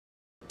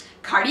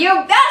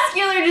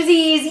cardiovascular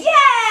disease.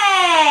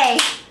 Yay!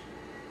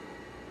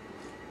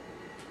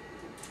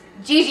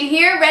 GiGi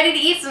here, ready to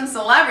eat some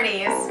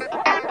celebrities.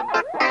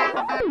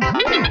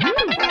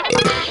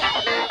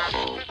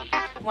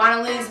 Want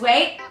to lose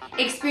weight?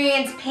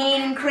 Experience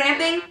pain and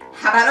cramping?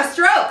 How about a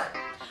stroke?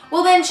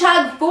 Well then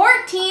chug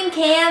 14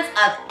 cans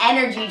of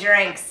energy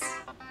drinks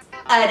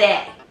a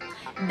day.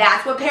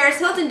 That's what Paris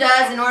Hilton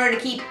does in order to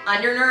keep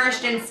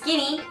undernourished and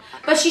skinny,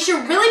 but she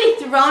should really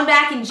be thrown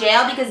back in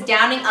jail because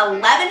downing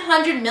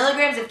 1,100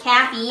 milligrams of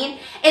caffeine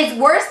is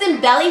worse than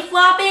belly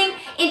flopping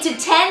into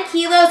 10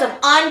 kilos of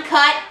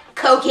uncut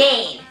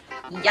cocaine.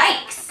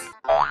 Yikes.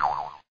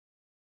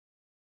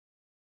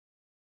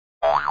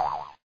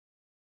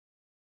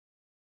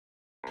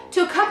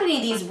 To accompany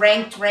these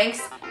rank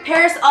drinks,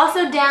 Paris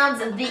also downs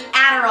the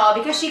Adderall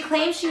because she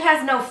claims she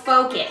has no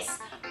focus.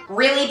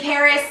 Really,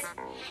 Paris?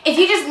 If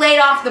you just laid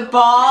off the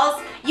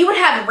balls, you would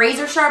have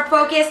razor sharp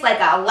focus like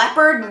a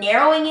leopard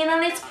narrowing in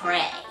on its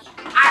prey.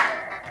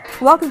 Arr.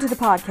 Welcome to the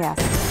podcast.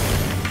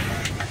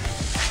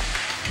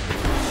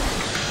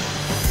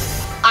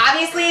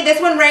 Obviously,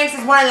 this one ranks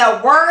as one of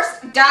the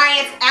worst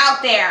diets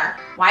out there.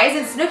 Why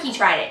hasn't Snooki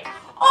tried it?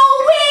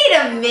 Oh, wait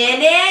a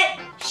minute.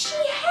 She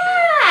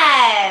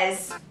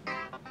has.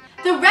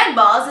 The Red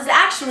Balls is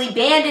actually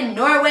banned in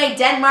Norway,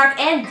 Denmark,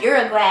 and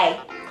Uruguay.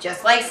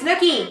 Just like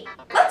Snooki.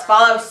 Let's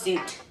follow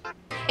suit.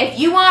 If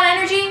you want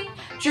energy,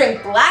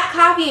 drink black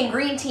coffee and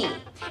green tea.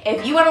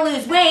 If you want to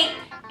lose weight,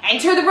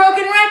 enter the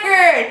broken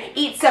record.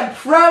 Eat some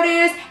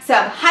produce,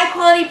 some high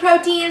quality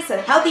protein, some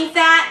healthy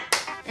fat.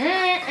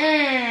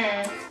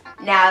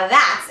 Now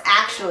that's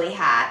actually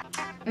hot.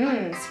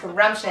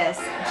 Scrumptious.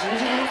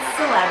 GiGi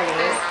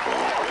Celebrities.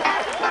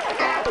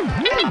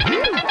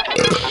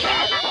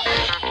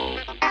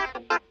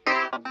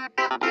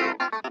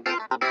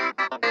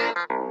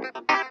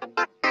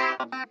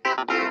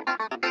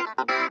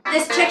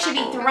 This chick should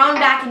be thrown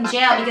back in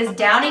jail because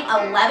downing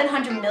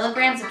 1,100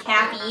 milligrams of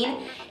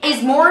caffeine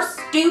is more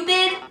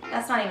stupid.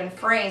 That's not even a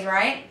phrase,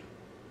 right?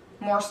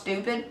 More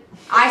stupid?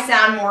 I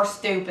sound more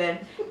stupid.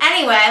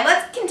 Anyway,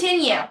 let's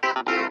continue.